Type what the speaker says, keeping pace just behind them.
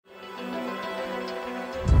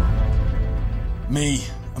Me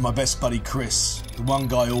and my best buddy Chris, the one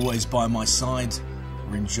guy always by my side,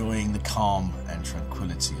 were enjoying the calm and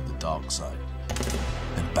tranquility of the dark zone.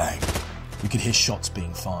 Then bang, we could hear shots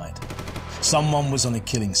being fired. Someone was on a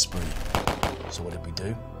killing spree. So what did we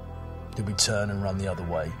do? Did we turn and run the other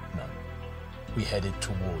way? No. We headed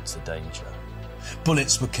towards the danger.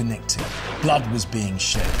 Bullets were connecting. Blood was being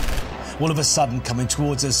shed. All of a sudden, coming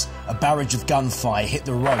towards us, a barrage of gunfire hit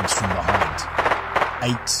the roads from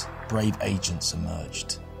behind. 8 brave agents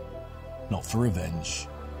emerged. Not for revenge,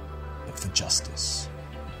 but for justice.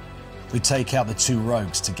 We take out the 2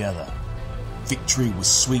 rogues together. Victory was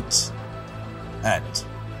sweet and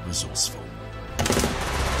resourceful.